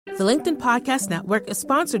The LinkedIn Podcast Network is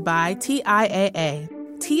sponsored by TIAA.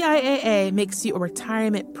 TIAA makes you a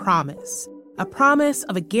retirement promise, a promise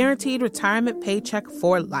of a guaranteed retirement paycheck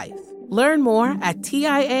for life. Learn more at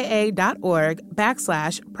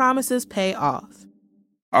TIAA.org/promises pay off.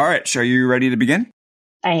 All right, so are you ready to begin?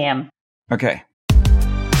 I am. Okay.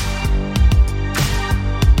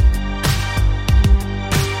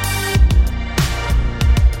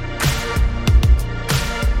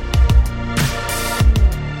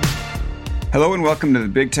 Hello and welcome to the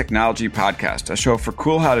Big Technology Podcast, a show for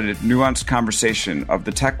cool-hearted, nuanced conversation of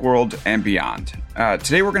the tech world and beyond.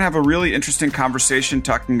 Today we're going to have a really interesting conversation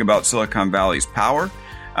talking about Silicon Valley's power,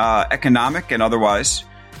 economic and otherwise,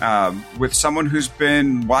 with someone who's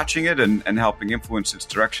been watching it and helping influence its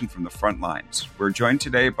direction from the front lines. We're joined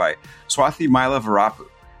today by Swathi Mailavarapu,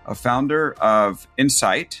 a founder of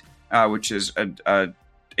Insight, which is a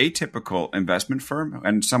atypical investment firm,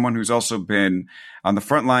 and someone who's also been on the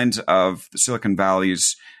front lines of the Silicon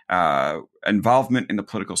Valley's involvement in the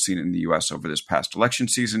political scene in the U.S. over this past election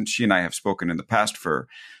season. She and I have spoken in the past for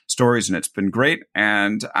stories, and it's been great.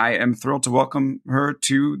 And I am thrilled to welcome her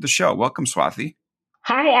to the show. Welcome, Swathi.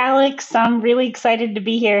 Hi, Alex. I'm really excited to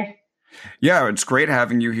be here. Yeah, it's great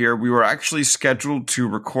having you here. We were actually scheduled to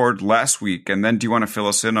record last week. And then do you want to fill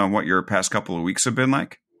us in on what your past couple of weeks have been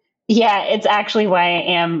like? Yeah, it's actually why I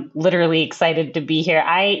am literally excited to be here.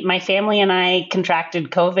 My family and I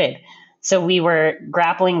contracted COVID. So we were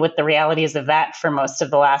grappling with the realities of that for most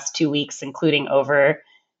of the last 2 weeks, including over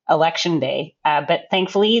Election Day. But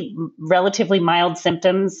thankfully, relatively mild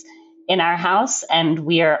symptoms in our house, and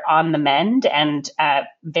we are on the mend and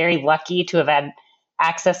very lucky to have had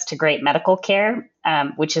access to great medical care,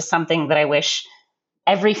 which is something that I wish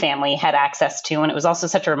every family had access to. And it was also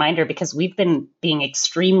such a reminder because we've been being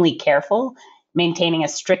extremely careful, maintaining a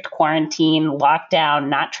strict quarantine, lockdown,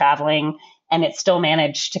 not traveling, and it still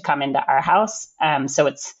managed to come into our house. So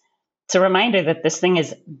it's a reminder that this thing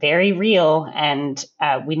is very real, and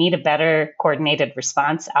we need a better coordinated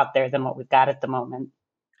response out there than what we've got at the moment.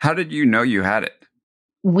 How did you know you had it?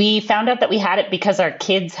 We found out that we had it because our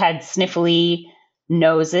kids had sniffly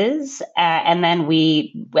noses, and then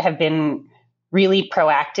we have been really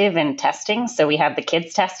proactive in testing. So we had the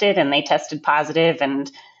kids tested and they tested positive. And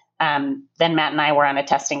then Matt and I were on a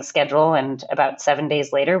testing schedule. And about 7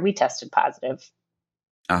 days later, we tested positive.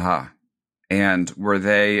 Uh-huh. And were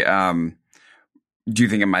they, do you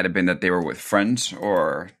think it might have been that they were with friends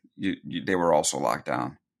or they were also locked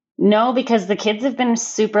down? No, because the kids have been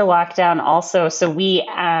super locked down also. So we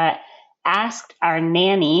asked our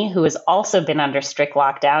nanny, who has also been under strict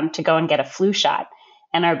lockdown, to go and get a flu shot.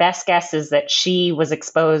 And our best guess is that she was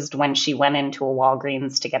exposed when she went into a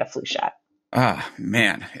Walgreens to get a flu shot. Ah,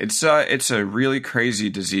 man, it's a really crazy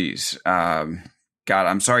disease. God,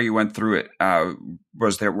 I'm sorry you went through it.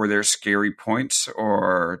 Were there scary points,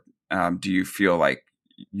 or do you feel like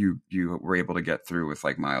you were able to get through with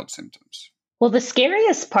like mild symptoms? Well, the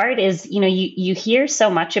scariest part is, you hear so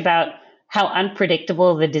much about how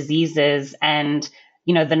unpredictable the disease is, and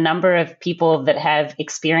the number of people that have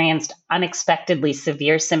experienced unexpectedly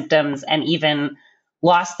severe symptoms and even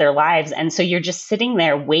lost their lives. And so you're just sitting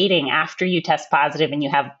there waiting after you test positive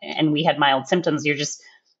and we had mild symptoms. You're just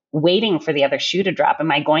waiting for the other shoe to drop.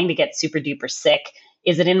 Am I going to get super duper sick?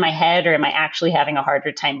 Is it in my head, or am I actually having a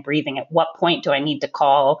harder time breathing? At what point do I need to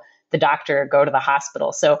call the doctor or go to the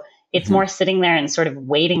hospital? So it's more sitting there and sort of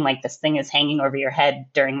waiting like this thing is hanging over your head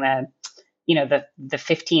during the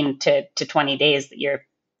 15 to 20 days that you're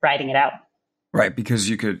riding it out. Right, because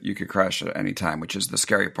you could crash at any time, which is the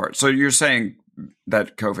scary part. So you're saying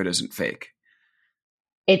that COVID isn't fake?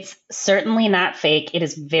 It's certainly not fake. It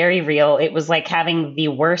is very real. It was like having the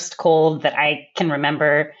worst cold that I can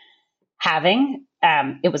remember having.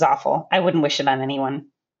 It was awful. I wouldn't wish it on anyone.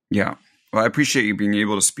 Yeah. Well, I appreciate you being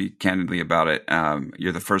able to speak candidly about it.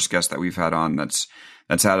 You're the first guest that we've had on that's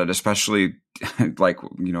had it, especially like,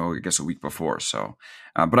 I guess a week before. So,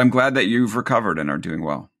 but I'm glad that you've recovered and are doing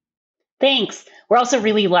well. Thanks. We're also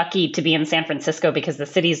really lucky to be in San Francisco because the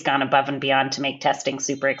city's gone above and beyond to make testing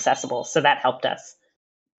super accessible. So that helped us.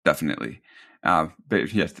 Definitely.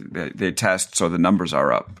 But yes, they test, so the numbers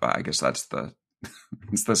are up. I guess that's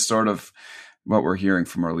it's the sort of what we're hearing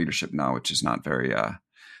from our leadership now, which is not very,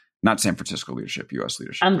 not San Francisco leadership, U.S.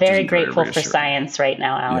 leadership. I'm very grateful for science right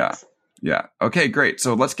now, Alex. Yeah. Okay, great.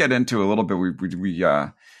 So let's get into a little bit.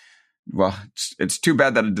 Well, it's too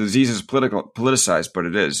bad that a disease is politicized, but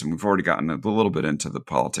it is. And we've already gotten a little bit into the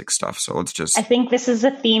politics stuff. So let's just... I think this is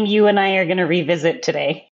a theme you and I are going to revisit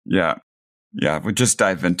today. Yeah. Yeah, we'll just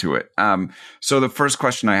dive into it. So the first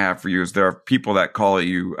question I have for you is there are people that call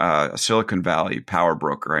you a Silicon Valley power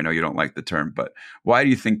broker. I know you don't like the term, but why do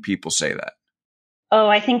you think people say that? Oh,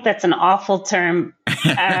 I think that's an awful term.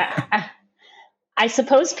 I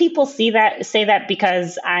suppose people say that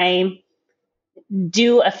because I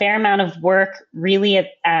do a fair amount of work really at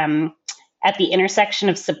the intersection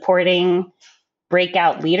of supporting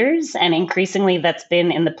breakout leaders. And increasingly that's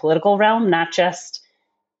been in the political realm, not just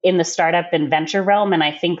in the startup and venture realm. And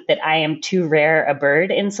I think that I am too rare a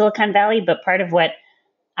bird in Silicon Valley. But part of what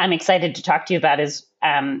I'm excited to talk to you about is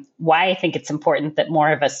why I think it's important that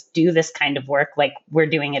more of us do this kind of work, like we're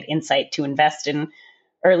doing at Insight, to invest in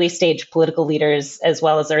early stage political leaders as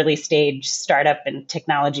well as early stage startup and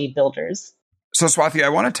technology builders. So Swathi, I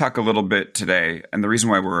want to talk a little bit today, and the reason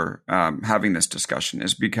why we're having this discussion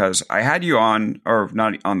is because I had you on, or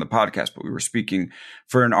not on the podcast, but we were speaking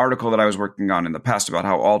for an article that I was working on in the past about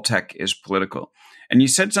how all tech is political. And you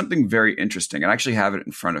said something very interesting, and I actually have it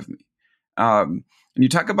in front of me. And you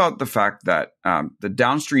talk about the fact that the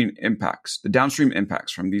downstream impacts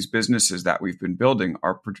from these businesses that we've been building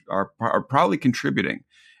are probably contributing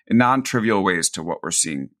in non-trivial ways to what we're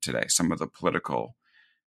seeing today, some of the political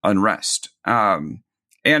unrest. And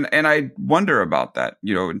I wonder about that,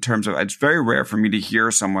 in terms of, it's very rare for me to hear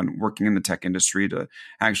someone working in the tech industry to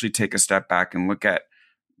actually take a step back and look at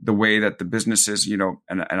the way that the businesses,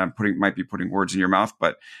 and might be putting words in your mouth,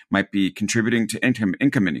 but might be contributing to income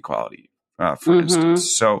inequality, for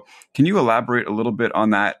instance. So can you elaborate a little bit on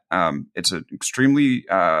that? It's an extremely,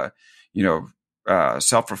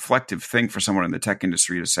 self-reflective thing for someone in the tech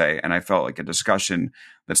industry to say. And I felt like a discussion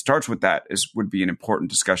that starts with that would be an important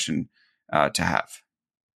discussion to have.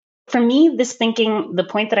 For me, the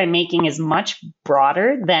point that I'm making is much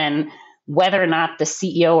broader than whether or not the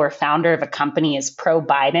CEO or founder of a company is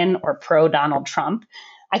pro-Biden or pro-Donald Trump.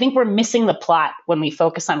 I think we're missing the plot when we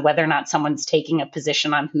focus on whether or not someone's taking a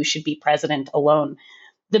position on who should be president alone.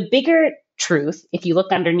 The bigger truth, if you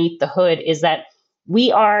look underneath the hood, is that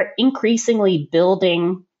we are increasingly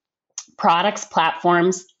building products,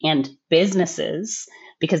 platforms, and businesses,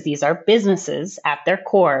 because these are businesses at their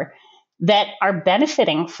core, that are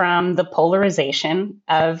benefiting from the polarization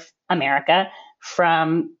of America,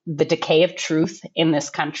 from the decay of truth in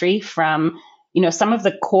this country, from some of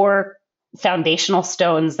the core foundational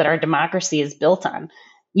stones that our democracy is built on.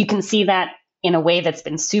 You can see that in a way that's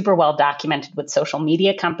been super well documented with social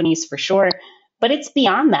media companies, for sure. But it's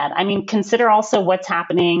beyond that. I mean, consider also what's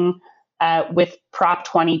happening with Prop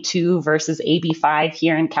 22 versus AB 5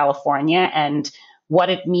 here in California, and what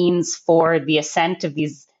it means for the ascent of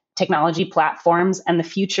these technology platforms and the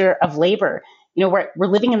future of labor. We're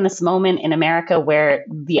living in this moment in America where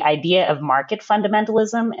the idea of market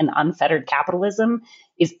fundamentalism and unfettered capitalism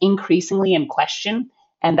is increasingly in question.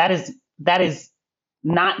 And that is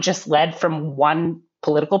not just led from one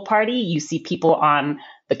political party. You see people on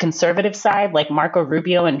the conservative side, like Marco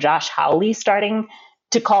Rubio and Josh Hawley, starting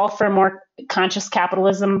to call for more conscious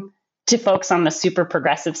capitalism, to folks on the super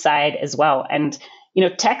progressive side as well. And,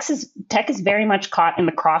 tech is very much caught in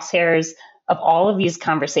the crosshairs of all of these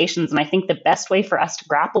conversations. And I think the best way for us to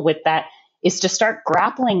grapple with that is to start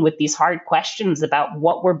grappling with these hard questions about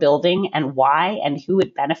what we're building and why and who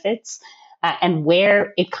it benefits, and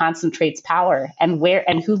where it concentrates power,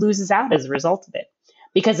 and who loses out as a result of it.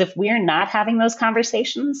 Because if we're not having those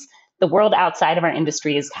conversations, the world outside of our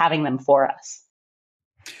industry is having them for us.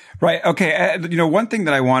 Right. Okay. One thing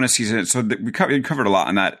that I want to seize, so we covered a lot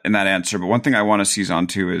in that answer, but one thing I want to seize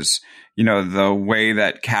onto is, the way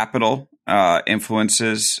that capital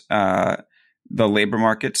influences the labor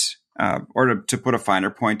markets, or to put a finer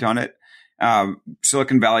point on it.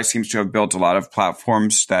 Silicon Valley seems to have built a lot of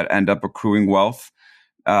platforms that end up accruing wealth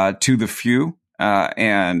to the few.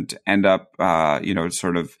 And end up,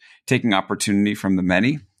 sort of taking opportunity from the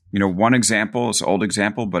many. One example is an old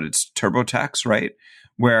example, but it's TurboTax, right?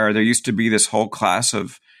 Where there used to be this whole class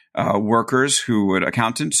of accountants who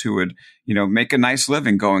would, make a nice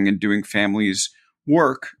living going and doing families'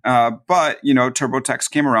 work. But TurboTax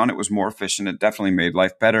came around. It was more efficient. It definitely made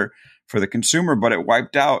life better for the consumer, but it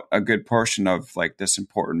wiped out a good portion of like this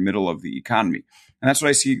important middle of the economy. And that's what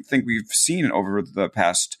I think we've seen over the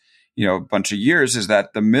past bunch of years, is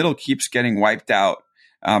that the middle keeps getting wiped out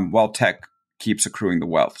while tech keeps accruing the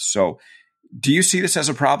wealth. So do you see this as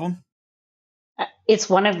a problem? It's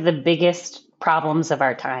one of the biggest problems of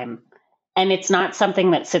our time. And it's not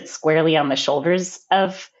something that sits squarely on the shoulders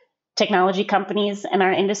of technology companies in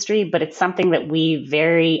our industry, but it's something that we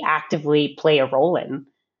very actively play a role in.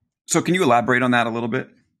 So can you elaborate on that a little bit?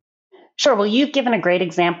 Sure. Well, you've given a great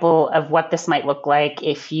example of what this might look like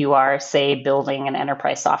if you are, say, building an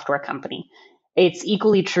enterprise software company. It's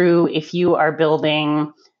equally true if you are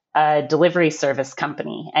building a delivery service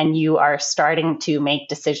company and you are starting to make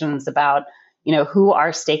decisions about, who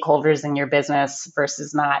are stakeholders in your business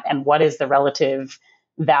versus not, and what is the relative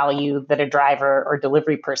value that a driver or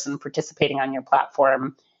delivery person participating on your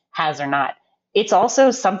platform has or not. It's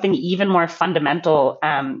also something even more fundamental.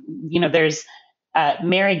 There's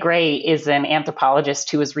Mary Gray is an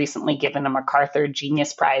anthropologist who was recently given a MacArthur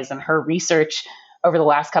Genius Prize, and her research over the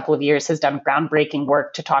last couple of years has done groundbreaking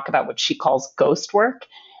work to talk about what she calls ghost work,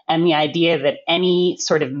 and the idea that any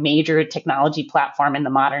sort of major technology platform in the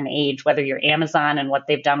modern age, whether you're Amazon and what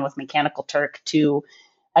they've done with Mechanical Turk to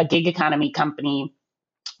a gig economy company,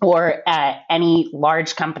 or any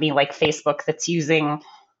large company like Facebook that's using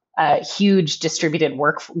a huge distributed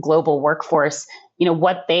global workforce,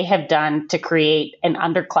 what they have done to create an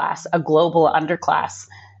underclass, a global underclass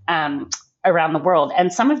around the world.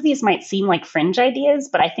 And some of these might seem like fringe ideas,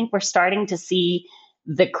 but I think we're starting to see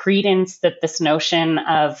the credence that this notion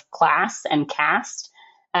of class and caste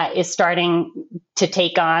is starting to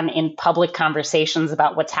take on in public conversations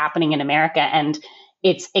about what's happening in America. And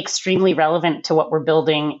it's extremely relevant to what we're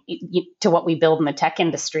building, to what we build in the tech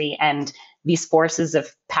industry, and these forces of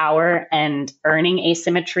power and earning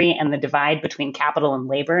asymmetry and the divide between capital and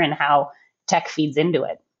labor and how tech feeds into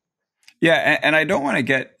it. Yeah, and I don't want to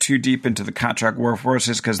get too deep into the contract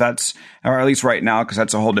workforces because that's, or at least right now, because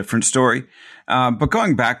that's a whole different story. But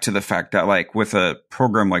going back to the fact that, like, with a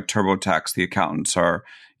program like TurboTax, the accountants are,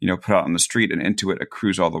 put out on the street and Intuit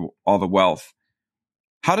accrues all the wealth.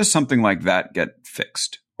 How does something like that get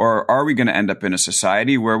fixed? Or are we going to end up in a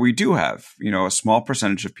society where we do have, a small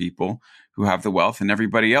percentage of people who have the wealth and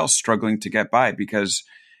everybody else struggling to get by? Because,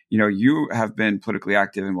 you have been politically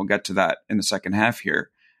active, and we'll get to that in the second half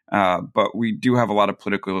here. But we do have a lot of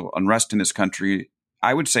political unrest in this country,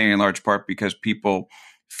 I would say in large part because people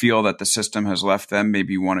feel that the system has left them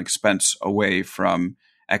maybe one expense away from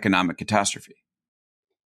economic catastrophe.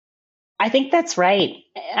 I think that's right.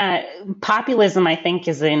 Populism, I think,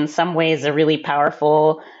 is in some ways a really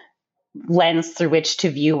powerful lens through which to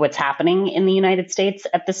view what's happening in the United States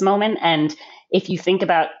at this moment. And if you think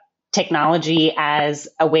about technology as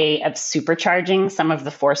a way of supercharging some of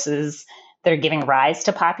the forces that are giving rise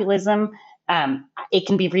to populism, it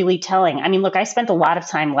can be really telling. I mean, look, I spent a lot of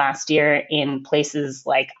time last year in places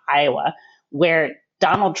like Iowa, where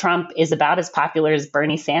Donald Trump is about as popular as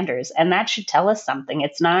Bernie Sanders. And that should tell us something.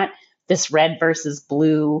 It's not this red versus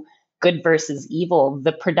blue, good versus evil.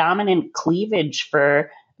 The predominant cleavage for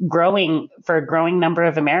a growing number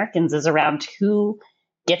of Americans is around who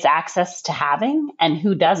gets access to having and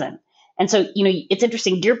who doesn't. And so, it's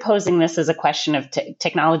interesting. You're posing this as a question of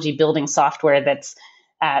technology building software that's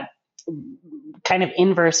kind of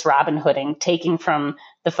inverse Robin Hooding, taking from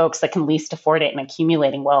the folks that can least afford it and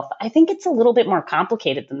accumulating wealth. I think it's a little bit more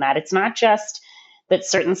complicated than that. It's not just that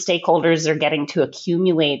certain stakeholders are getting to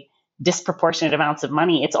accumulate disproportionate amounts of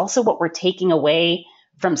money. It's also what we're taking away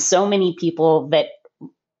from so many people that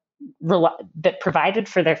provided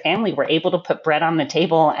for their family, were able to put bread on the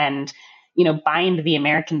table and bind the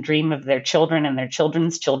American dream of their children and their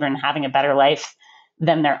children's children having a better life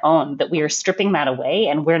than their own, that we are stripping that away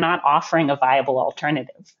and we're not offering a viable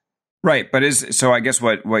alternative. Right. But so I guess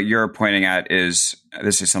what you're pointing at is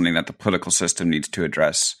this is something that the political system needs to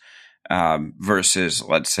address versus,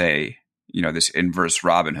 let's say, this inverse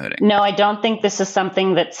Robin Hooding. No, I don't think this is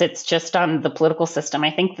something that sits just on the political system.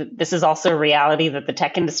 I think that this is also a reality that the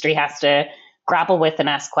tech industry has to grapple with and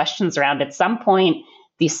ask questions around. At some point,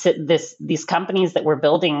 these companies that we're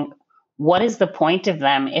building, what is the point of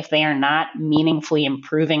them if they are not meaningfully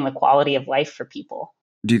improving the quality of life for people?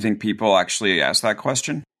 Do you think people actually ask that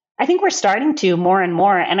question? I think we're starting to more and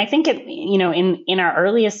more. And I think in our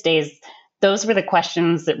earliest days, those were the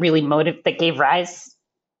questions that really that gave rise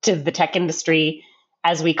to the tech industry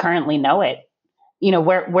as we currently know it.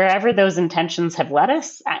 Wherever those intentions have led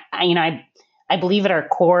us, I believe at our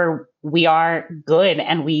core, we are good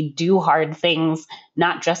and we do hard things,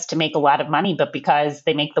 not just to make a lot of money, but because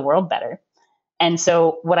they make the world better. And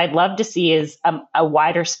so what I'd love to see is a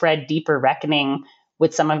wider spread, deeper reckoning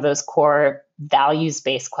with some of those core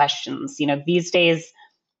values-based questions. These days,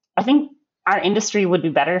 I think our industry would be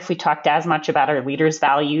better if we talked as much about our leaders'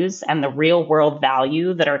 values and the real world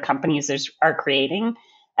value that our companies are creating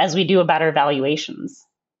as we do about our valuations.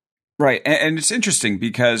 Right. And it's interesting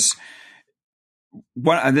because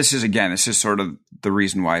this is sort of the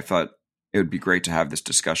reason why I thought it would be great to have this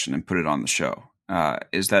discussion and put it on the show,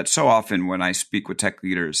 is that so often when I speak with tech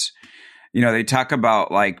leaders, They talk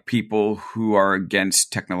about like people who are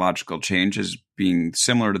against technological change as being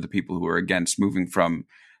similar to the people who are against moving from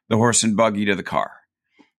the horse and buggy to the car,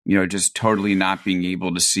 just totally not being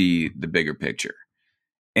able to see the bigger picture.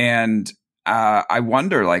 And I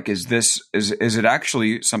wonder, like, is it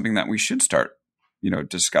actually something that we should start,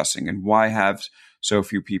 discussing? And why have so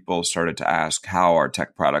few people started to ask how are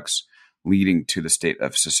tech products leading to the state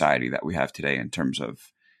of society that we have today in terms of,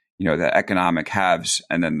 the economic haves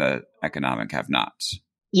and then the economic have-nots?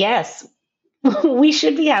 Yes, we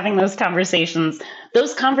should be having those conversations.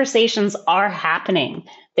 Those conversations are happening.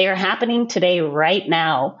 They are happening today, right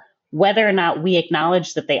now, whether or not we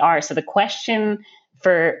acknowledge that they are. So the question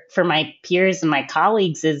for my peers and my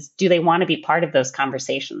colleagues is, do they want to be part of those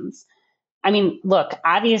conversations? I mean, look,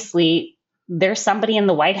 obviously, there's somebody in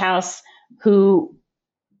the White House who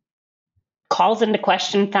calls into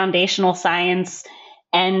question foundational science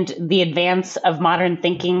and the advance of modern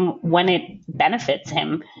thinking when it benefits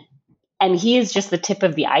him. And he is just the tip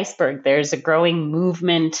of the iceberg. There's a growing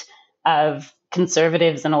movement of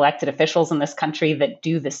conservatives and elected officials in this country that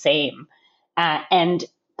do the same. And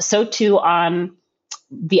so too on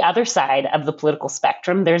the other side of the political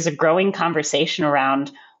spectrum, there's a growing conversation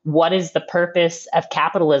around what is the purpose of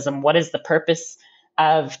capitalism? What is the purpose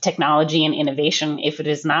of technology and innovation if it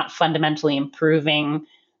is not fundamentally improving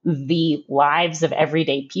the lives of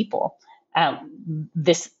everyday people?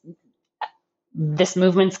 This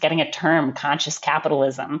movement's getting a term, conscious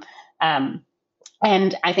capitalism. And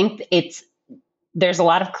I think there's a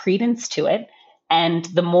lot of credence to it. And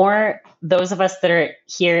the more those of us that are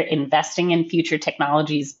here investing in future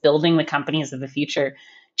technologies, building the companies of the future,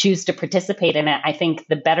 choose to participate in it, I think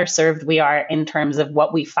the better served we are in terms of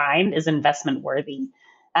what we find is investment worthy,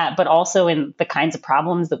 but also in the kinds of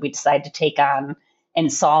problems that we decide to take on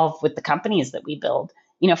and solve with the companies that we build.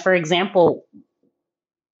 For example,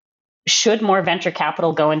 should more venture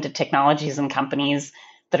capital go into technologies and companies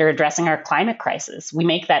that are addressing our climate crisis? We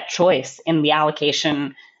make that choice in the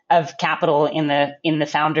allocation of capital in the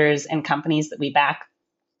founders and companies that we back,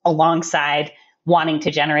 alongside wanting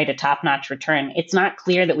to generate a top-notch return. It's not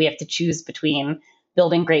clear that we have to choose between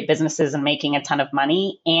building great businesses and making a ton of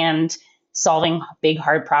money and solving big,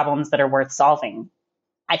 hard problems that are worth solving.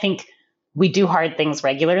 I think we do hard things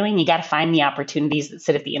regularly, and you got to find the opportunities that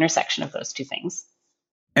sit at the intersection of those two things.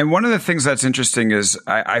 And one of the things that's interesting is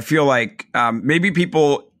I feel like maybe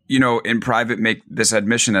people, in private make this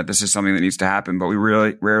admission that this is something that needs to happen, but we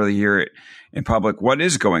really rarely hear it in public. What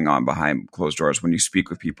is going on behind closed doors when you speak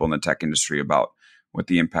with people in the tech industry about what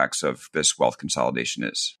the impacts of this wealth consolidation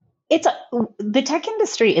is? The tech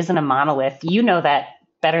industry isn't a monolith. You know that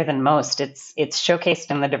better than most. It's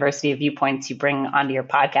showcased in the diversity of viewpoints you bring onto your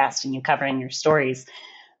podcast and you cover in your stories.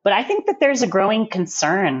 But I think that there's a growing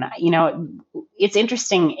concern. It's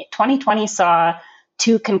interesting. 2020 saw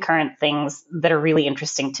two concurrent things that are really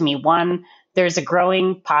interesting to me. One, there's a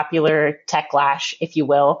growing popular techlash, if you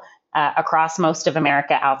will, across most of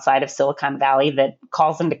America outside of Silicon Valley that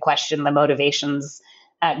calls into question the motivations,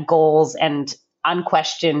 goals, and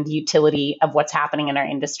unquestioned utility of what's happening in our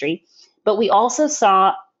industry. But we also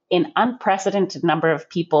saw an unprecedented number of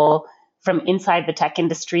people from inside the tech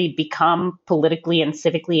industry become politically and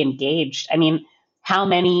civically engaged. I mean, how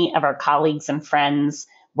many of our colleagues and friends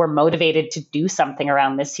were motivated to do something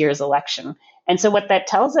around this year's election? And so what that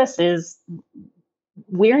tells us is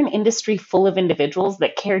we're an industry full of individuals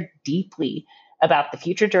that care deeply about the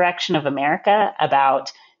future direction of America,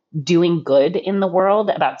 about doing good in the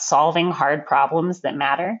world, about solving hard problems that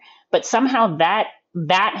matter. But somehow that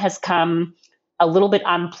has come a little bit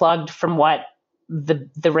unplugged from what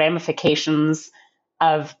the ramifications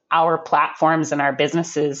of our platforms and our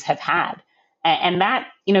businesses have had. And that,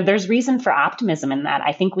 there's reason for optimism in that.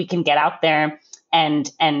 I think we can get out there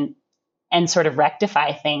and sort of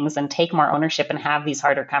rectify things and take more ownership and have these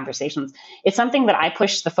harder conversations. It's something that I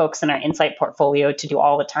push the folks in our Insight portfolio to do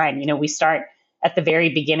all the time. We start at the very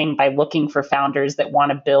beginning by looking for founders that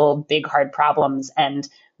want to build big, hard problems and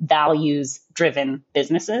values-driven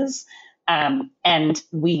businesses. And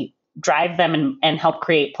we drive them and help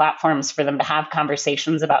create platforms for them to have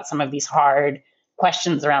conversations about some of these hard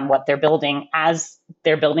questions around what they're building as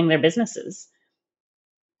they're building their businesses.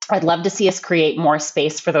 I'd love to see us create more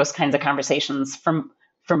space for those kinds of conversations from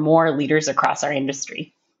more leaders across our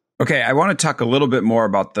industry. Okay, I want to talk a little bit more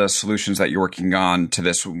about the solutions that you're working on to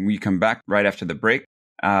this when we come back right after the break.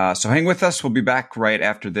 So hang with us. We'll be back right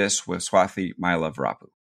after this with Swathi Mailavarapu.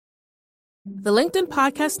 The LinkedIn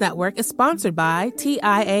Podcast Network is sponsored by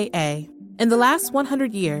TIAA. In the last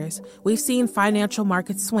 100 years, we've seen financial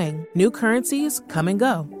markets swing, new currencies come and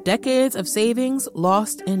go, decades of savings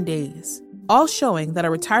lost in days. all showing that a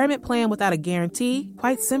retirement plan without a guarantee,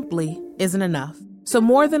 quite simply, isn't enough. So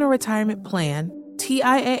more than a retirement plan,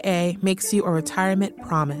 TIAA makes you a retirement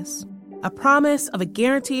promise. A promise of a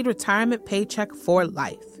guaranteed retirement paycheck for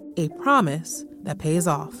life. A promise that pays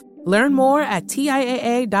off. Learn more at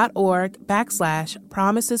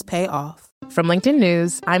TIAA.org/promisespayoff. From LinkedIn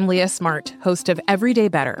News, I'm Leah Smart, host of Everyday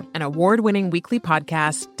Better, an award-winning weekly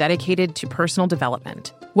podcast dedicated to personal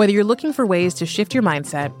development. Whether you're looking for ways to shift your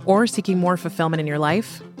mindset or seeking more fulfillment in your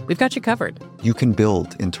life, we've got you covered. You can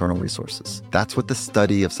build internal resources. That's what the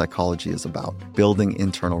study of psychology is about, building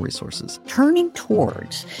internal resources. Turning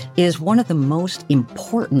towards is one of the most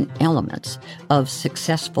important elements of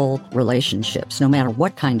successful relationships, no matter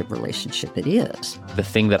what kind of relationship it is. The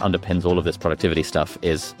thing that underpins all of this productivity stuff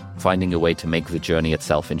is finding a way to make the journey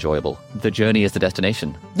itself enjoyable. The journey is the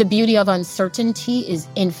destination. The beauty of uncertainty is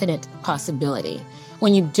infinite possibility.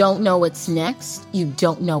 When you don't know what's next, you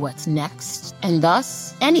don't know what's next. And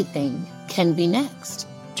thus, anything can be next.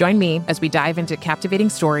 Join me as we dive into captivating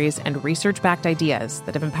stories and research-backed ideas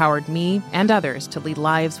that have empowered me and others to lead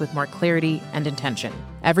lives with more clarity and intention.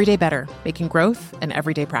 Everyday Better, making growth an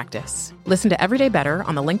everyday practice. Listen to Everyday Better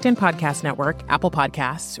on the LinkedIn Podcast Network, Apple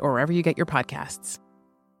Podcasts, or wherever you get your podcasts.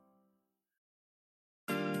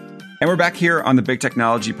 And we're back here on the Big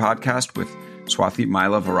Technology Podcast with Swathi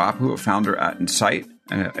Mailavarapu, a founder at Insight,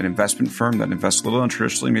 an investment firm that invests a little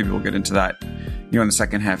untraditionally. Maybe we'll get into that, in the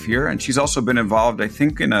second half here. And she's also been involved, I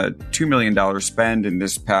think, in a $2 million spend in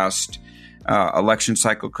this past election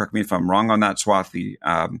cycle. Correct me if I'm wrong on that, Swathi.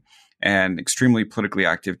 And extremely politically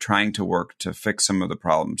active, trying to work to fix some of the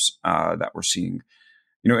problems that we're seeing,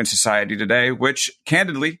 in society today, which,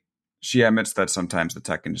 candidly, she admits that sometimes the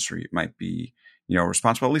tech industry might be,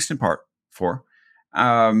 responsible, at least in part, for.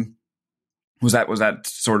 Was that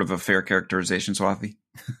sort of a fair characterization, Swathi?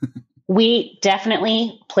 We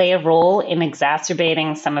definitely play a role in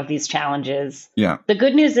exacerbating some of these challenges. Yeah. The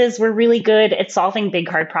good news is we're really good at solving big,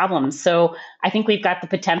 hard problems. So I think we've got the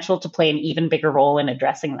potential to play an even bigger role in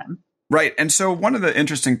addressing them. Right. And so one of the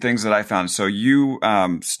interesting things that I found, so you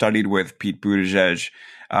studied with Pete Buttigieg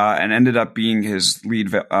and ended up being his lead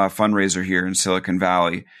fundraiser here in Silicon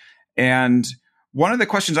Valley. And one of the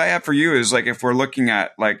questions I have for you is, if we're looking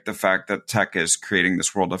at the fact that tech is creating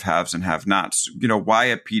this world of haves and have-nots, why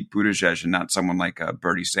a Pete Buttigieg and not someone like a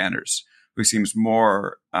Bernie Sanders, who seems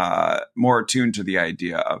more attuned to the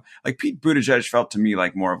idea of, Pete Buttigieg felt to me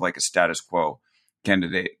more of a status quo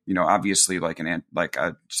candidate, obviously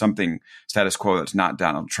something status quo that's not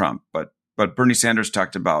Donald Trump, but Bernie Sanders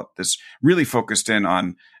talked about this, really focused in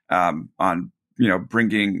on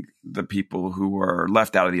bringing the people who were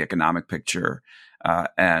left out of the economic picture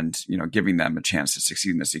and, giving them a chance to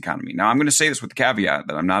succeed in this economy. Now, I'm going to say this with the caveat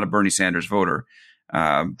that I'm not a Bernie Sanders voter,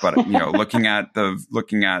 but, looking at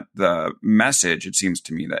the message, it seems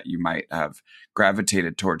to me that you might have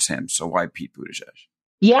gravitated towards him. So why Pete Buttigieg?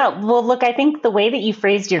 Yeah, well, look, I think the way that you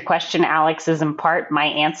phrased your question, Alex, is in part my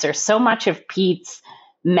answer. So much of Pete's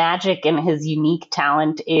magic and his unique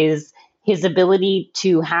talent is his ability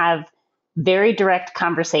to have very direct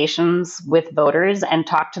conversations with voters and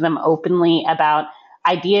talk to them openly about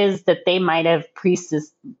ideas that they might have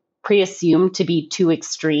pre-assumed to be too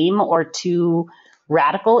extreme or too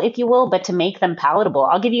radical, if you will, but to make them palatable.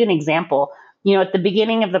 I'll give you an example. At the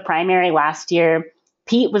beginning of the primary last year,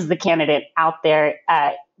 Pete was the candidate out there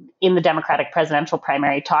in the Democratic presidential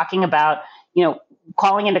primary talking about,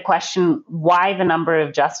 calling into question why the number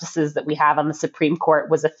of justices that we have on the Supreme Court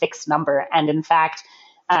was a fixed number. And in fact,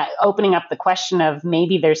 opening up the question of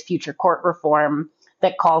maybe there's future court reform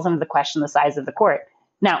that calls into the question the size of the court.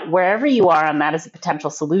 Now, wherever you are on that as a potential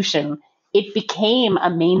solution, it became a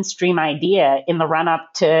mainstream idea in the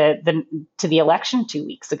run-up to the election 2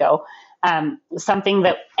 weeks ago. Something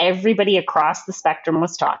that everybody across the spectrum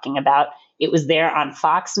was talking about. It was there on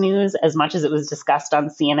Fox News as much as it was discussed on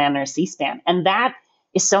CNN or C-SPAN. And that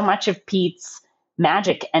is so much of Pete's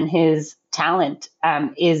magic and his talent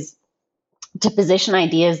is to position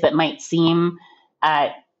ideas that might seem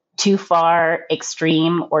too far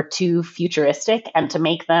extreme or too futuristic and to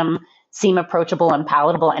make them seem approachable and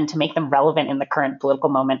palatable and to make them relevant in the current political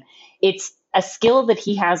moment. It's a skill that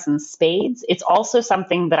he has in spades. It's also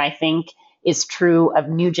something that I think is true of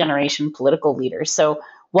new generation political leaders. So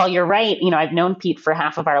while you're right, I've known Pete for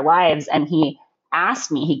half of our lives, and he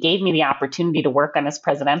gave me the opportunity to work on his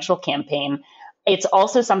presidential campaign. It's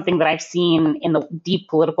also something that I've seen in the deep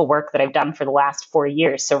political work that I've done for the last 4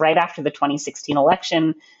 years. So right after the 2016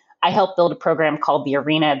 election, I helped build a program called The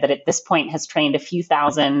Arena that at this point has trained a few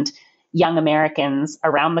thousand young Americans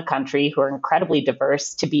around the country who are incredibly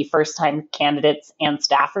diverse to be first-time candidates and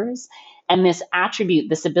staffers. And this attribute,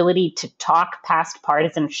 this ability to talk past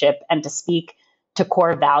partisanship and to speak to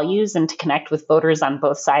core values and to connect with voters on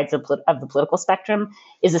both sides of the political spectrum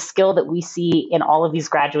is a skill that we see in all of these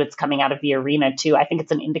graduates coming out of the arena too. I think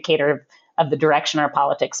it's an indicator of the direction our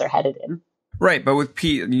politics are headed in. Right. But with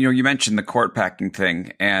Pete, you mentioned the court packing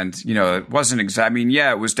thing, and, it wasn't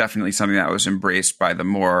it was definitely something that was embraced by the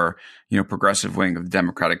more, progressive wing of the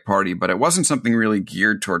Democratic Party, but it wasn't something really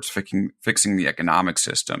geared towards fixing the economic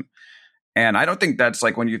system. And I don't think that's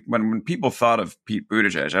like when people thought of Pete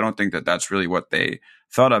Buttigieg, I don't think that that's really what they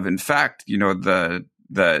thought of. In fact,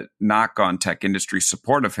 the knock on tech industry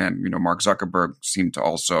support of him, Mark Zuckerberg seemed to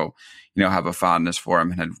also, have a fondness for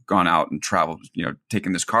him and had gone out and traveled,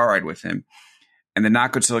 taken this car ride with him. And the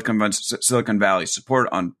knock on Silicon Valley support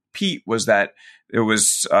on Pete was that it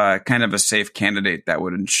was kind of a safe candidate that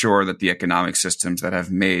would ensure that the economic systems that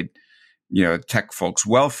have made, tech folks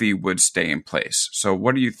wealthy would stay in place. So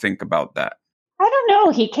what do you think about that? I don't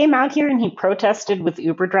know. He came out here and he protested with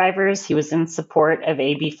Uber drivers. He was in support of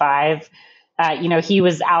AB5. He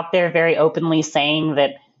was out there very openly saying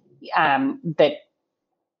that that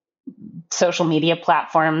social media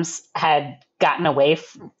platforms had gotten away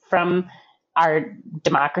from our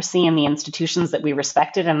democracy and the institutions that we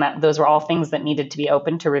respected, and that those were all things that needed to be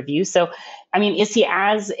open to review. So,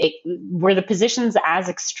 were the positions as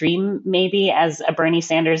extreme maybe as a Bernie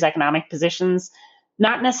Sanders economic positions?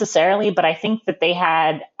 Not necessarily, but I think that they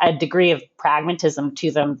had a degree of pragmatism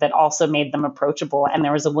to them that also made them approachable, and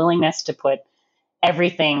there was a willingness to put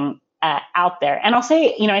everything out there. And I'll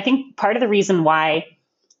say, I think part of the reason why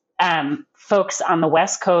folks on the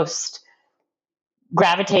West Coast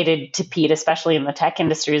gravitated to Pete, especially in the tech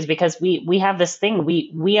industry, is because we have this thing.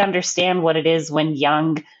 We understand what it is when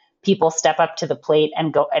young people step up to the plate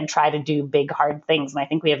and go and try to do big, hard things. And I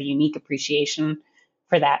think we have a unique appreciation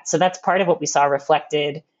for that. So that's part of what we saw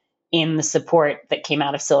reflected in the support that came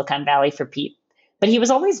out of Silicon Valley for Pete. But he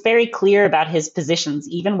was always very clear about his positions,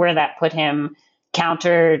 even where that put him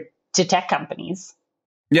counter to tech companies.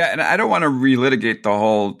 Yeah, and I don't want to relitigate the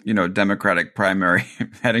whole, Democratic primary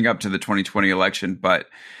heading up to the 2020 election, but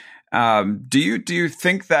do you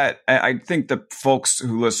think that I think the folks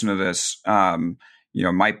who listen to this,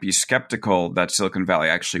 might be skeptical that Silicon Valley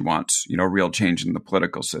actually wants, real change in the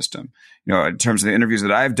political system. In terms of the interviews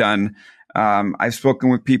that I've done, I've spoken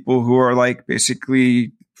with people who are like,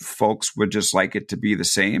 basically, folks would just like it to be the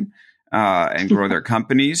same and grow their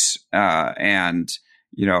companies and.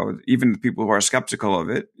 Even the people who are skeptical of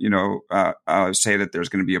it, say that there's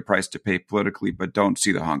going to be a price to pay politically, but don't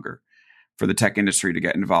see the hunger for the tech industry to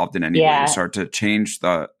get involved in any way to start to change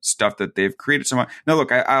the stuff that they've created. Now,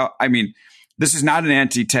 look, I mean, this is not an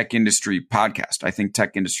anti-tech industry podcast. I think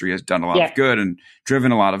tech industry has done a lot of good and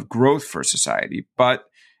driven a lot of growth for society, but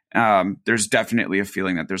there's definitely a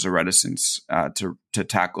feeling that there's a reticence to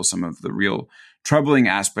tackle some of the real troubling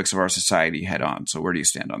aspects of our society head on. So where do you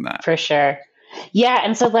stand on that? For sure. Yeah.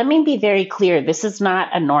 And so let me be very clear. This is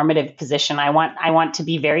not a normative position. I want to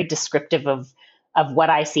be very descriptive of what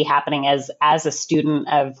I see happening as a student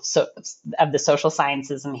of the social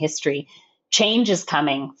sciences and history. Change is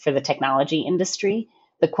coming for the technology industry.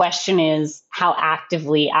 The question is how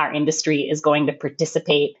actively our industry is going to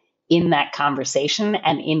participate in that conversation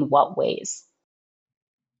and in what ways.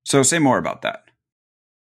 So say more about that.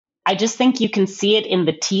 I just think you can see it in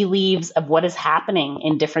the tea leaves of what is happening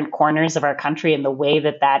in different corners of our country and the way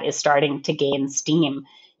that is starting to gain steam.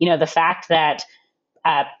 The fact that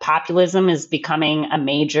populism is becoming a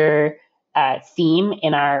major theme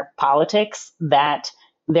in our politics, that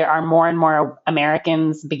there are more and more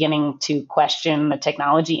Americans beginning to question the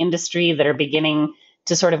technology industry, that are beginning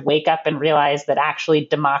to sort of wake up and realize that actually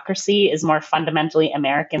democracy is more fundamentally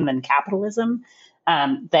American than capitalism.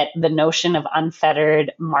 That the notion of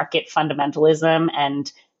unfettered market fundamentalism and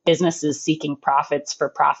businesses seeking profits for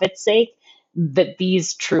profit's sake, that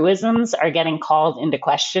these truisms are getting called into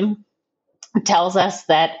question, tells us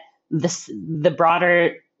that the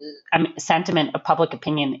broader sentiment of public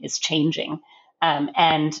opinion is changing.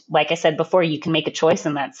 And like I said before, you can make a choice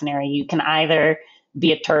in that scenario. You can either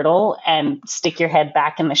be a turtle and stick your head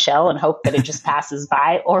back in the shell and hope that it just passes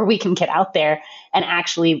by, or we can get out there and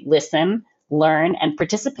actually listen, learn, and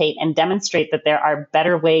participate and demonstrate that there are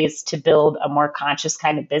better ways to build a more conscious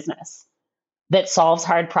kind of business that solves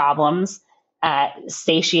hard problems,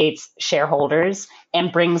 satiates shareholders,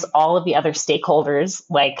 and brings all of the other stakeholders,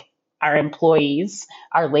 like our employees,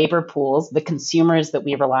 our labor pools, the consumers that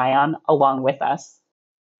we rely on, along with us.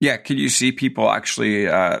 Yeah, could you see people actually,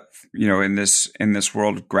 in this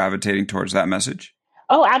world gravitating towards that message?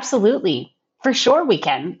 Oh, absolutely. For sure we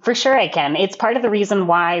can. For sure I can. It's part of the reason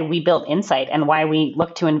why we built Insight and why we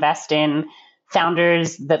look to invest in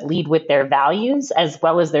founders that lead with their values as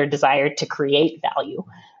well as their desire to create value.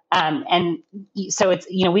 And so it's,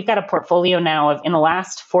 we've got a portfolio now of, in the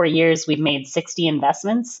last 4 years, we've made 60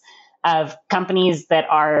 investments of companies that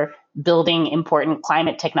are building important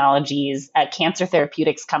climate technologies, cancer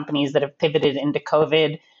therapeutics companies that have pivoted into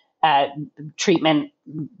COVID treatment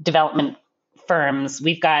development firms.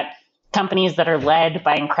 We've got companies that are led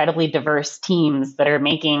by incredibly diverse teams that are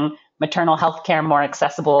making maternal health care more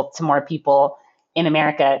accessible to more people in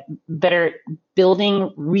America, that are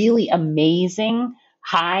building really amazing,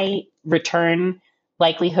 high return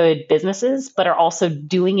likelihood businesses, but are also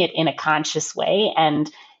doing it in a conscious way.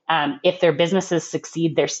 And if their businesses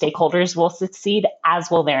succeed, their stakeholders will succeed,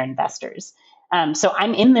 as will their investors. So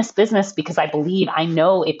I'm in this business because I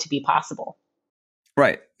know it to be possible.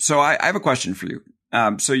 Right. So I have a question for you.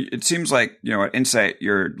 So it seems like, at Insight,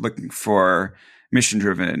 you're looking for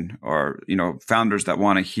mission-driven or, founders that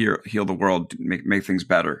want to heal the world, make things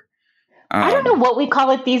better. I don't know what we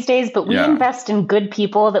call it these days, but we invest in good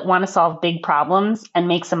people that want to solve big problems and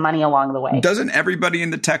make some money along the way. Doesn't everybody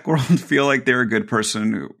in the tech world feel like they're a good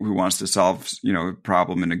person who wants to solve, a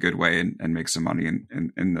problem in a good way and make some money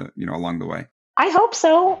in the, along the way? I hope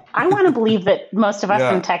so. I want to believe that most of us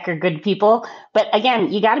in tech are good people. But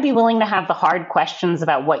again, you got to be willing to have the hard questions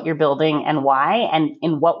about what you're building and why, and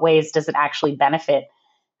in what ways does it actually benefit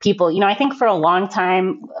people. I think for a long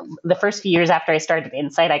time, the first few years after I started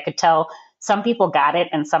Insight, I could tell some people got it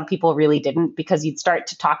and some people really didn't, because you'd start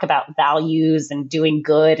to talk about values and doing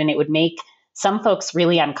good, and it would make some folks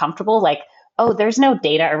really uncomfortable. Like, oh, there's no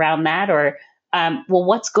data around that, or well,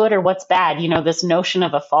 what's good or what's bad? This notion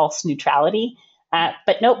of a false neutrality.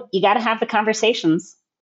 But nope, you got to have the conversations.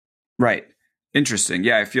 Right. Interesting.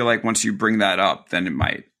 Yeah, I feel like once you bring that up, then it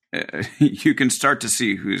might, you can start to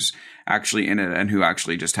see who's actually in it and who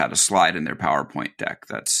actually just had a slide in their PowerPoint deck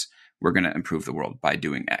that's, we're going to improve the world by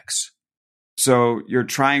doing X. So you're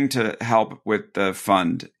trying to help with the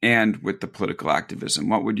fund and with the political activism.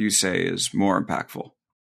 What would you say is more impactful?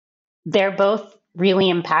 They're both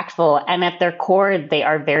really impactful. And at their core, they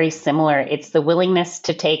are very similar. It's the willingness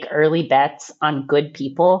to take early bets on good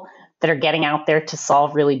people that are getting out there to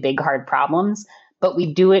solve really big, hard problems. But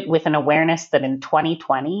we do it with an awareness that in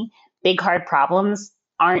 2020, big, hard problems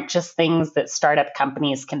aren't just things that startup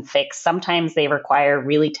companies can fix. Sometimes they require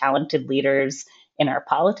really talented leaders in our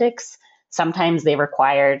politics. Sometimes they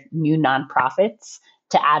require new nonprofits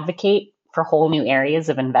to advocate for whole new areas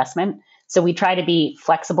of investment. So we try to be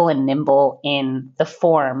flexible and nimble in the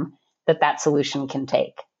form that solution can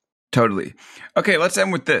take. Totally. Okay, let's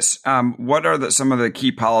end with this. What are some of the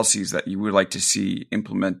key policies that you would like to see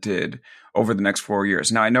implemented over the next 4 years?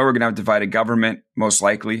 Now, I know we're going to have divided government, most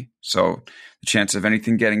likely. So the chance of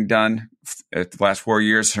anything getting done at the last 4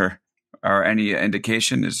 years or any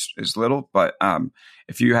indication is little. But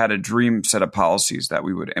if you had a dream set of policies that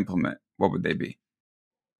we would implement, what would they be?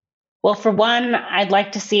 Well, for one, I'd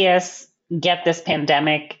like to see us get this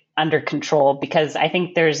pandemic under control, because I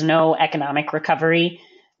think there's no economic recovery.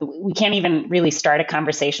 We can't even really start a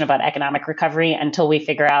conversation about economic recovery until we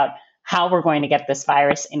figure out how we're going to get this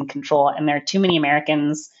virus in control. And there are too many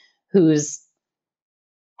Americans whose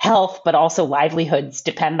health, but also livelihoods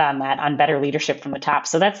depend on that, on better leadership from the top.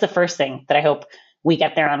 So that's the first thing that I hope we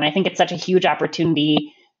get there on. And I think it's such a huge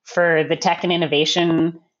opportunity for the tech and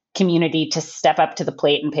innovation community to step up to the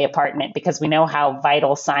plate and play a part in it, because we know how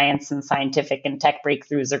vital science and scientific and tech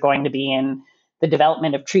breakthroughs are going to be in the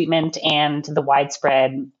development of treatment and the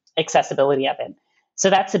widespread accessibility of it. So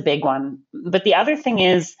that's a big one. But the other thing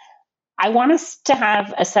is, I want us to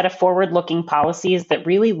have a set of forward-looking policies that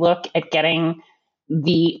really look at getting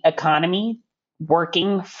the economy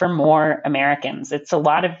working for more Americans. It's a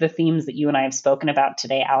lot of the themes that you and I have spoken about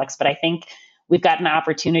today, Alex, but I think we've got an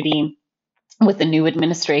opportunity with the new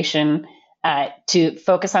administration to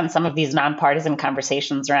focus on some of these nonpartisan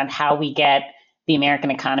conversations around how we get the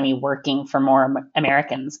American economy working for more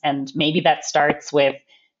Americans. And maybe that starts with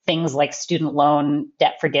things like student loan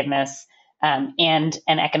debt forgiveness and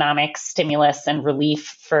an economic stimulus and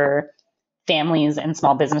relief for families and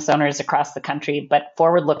small business owners across the country. But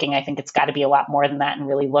forward looking, I think it's got to be a lot more than that, and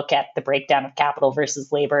really look at the breakdown of capital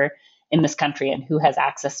versus labor in this country and who has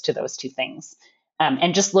access to those two things.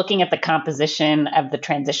 And just looking at the composition of the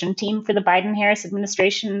transition team for the Biden-Harris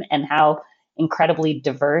administration and how incredibly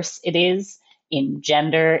diverse it is in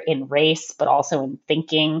gender, in race, but also in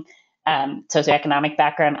thinking, socioeconomic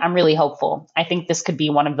background, I'm really hopeful. I think this could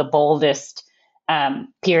be one of the boldest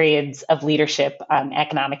periods of leadership on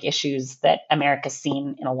economic issues that America's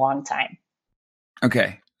seen in a long time.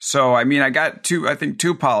 Okay. So, I mean, I got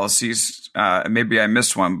two policies. Maybe I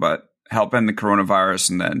missed one, but help end the coronavirus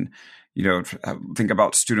and then, think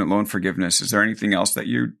about student loan forgiveness. Is there anything else that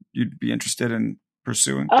you'd be interested in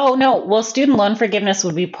pursuing? Oh, no. Well, student loan forgiveness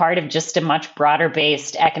would be part of just a much broader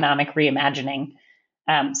based economic reimagining.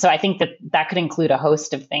 So I think that could include a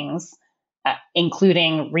host of things,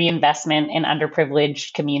 including reinvestment in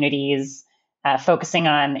underprivileged communities, focusing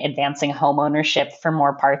on advancing home ownership for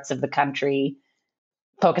more parts of the country,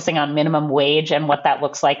 focusing on minimum wage and what that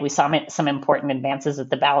looks like. We saw some important advances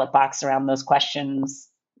at the ballot box around those questions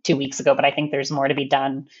 2 weeks ago, but I think there's more to be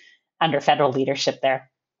done under federal leadership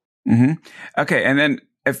there. Mm-hmm. Okay. And then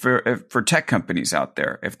if for tech companies out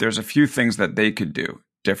there, if there's a few things that they could do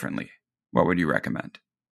differently, what would you recommend?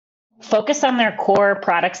 Focus on their core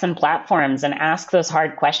products and platforms and ask those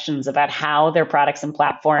hard questions about how their products and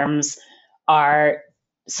platforms are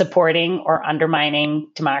supporting or undermining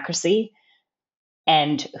democracy,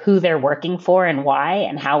 and who they're working for and why,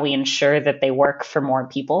 and how we ensure that they work for more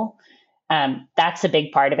people. That's a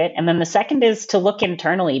big part of it. And then the second is to look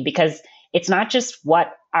internally, because it's not just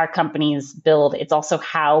what our companies build, it's also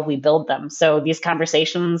how we build them. So these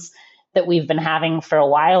conversations that we've been having for a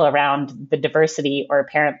while around the diversity or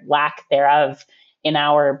apparent lack thereof in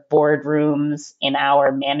our boardrooms, in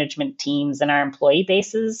our management teams, and our employee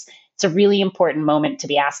bases, it's a really important moment to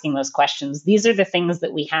be asking those questions. These are the things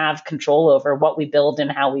that we have control over, what we build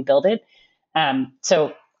and how we build it.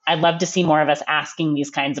 So I'd love to see more of us asking these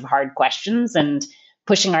kinds of hard questions and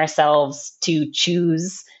pushing ourselves to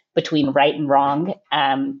choose between right and wrong.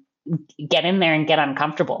 Get in there and get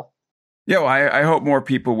uncomfortable. Yeah, well, I hope more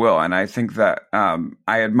people will. And I think that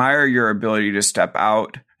I admire your ability to step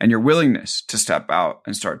out and your willingness to step out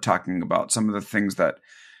and start talking about some of the things that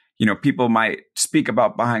people might speak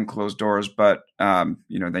about behind closed doors, but,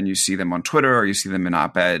 then you see them on Twitter or you see them in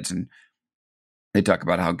op-eds and they talk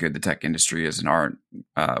about how good the tech industry is and aren't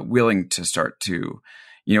willing to start to,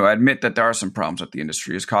 admit that there are some problems that the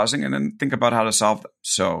industry is causing and then think about how to solve them.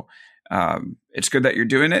 So it's good that you're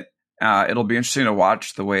doing it. It'll be interesting to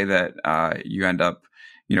watch the way that you end up,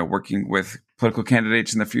 working with political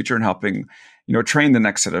candidates in the future and helping, train the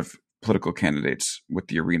next set of political candidates with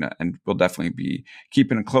the arena. And we'll definitely be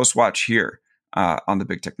keeping a close watch here on the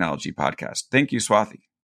Big Technology Podcast. Thank you, Swathi.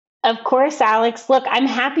 Of course, Alex. Look, I'm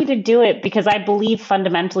happy to do it because I believe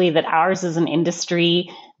fundamentally that ours is an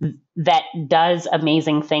industry that does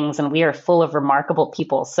amazing things and we are full of remarkable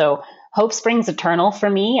people. So hope springs eternal for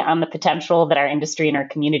me on the potential that our industry and our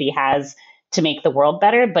community has to make the world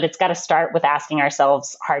better. But it's got to start with asking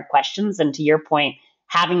ourselves hard questions. And to your point,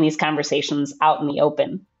 having these conversations out in the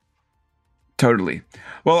open. Totally.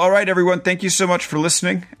 Well, all right, everyone. Thank you so much for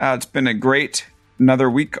listening. It's been another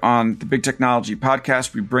week on the Big Technology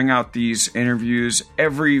Podcast. We bring out these interviews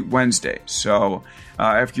every Wednesday. So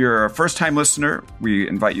if you're a first-time listener, we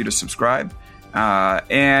invite you to subscribe.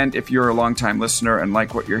 And if you're a long-time listener and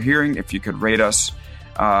like what you're hearing, if you could rate us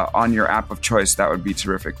on your app of choice, that would be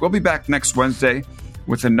terrific. We'll be back next Wednesday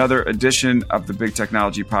with another edition of the Big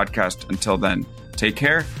Technology Podcast. Until then, take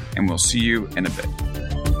care, and we'll see you in a bit.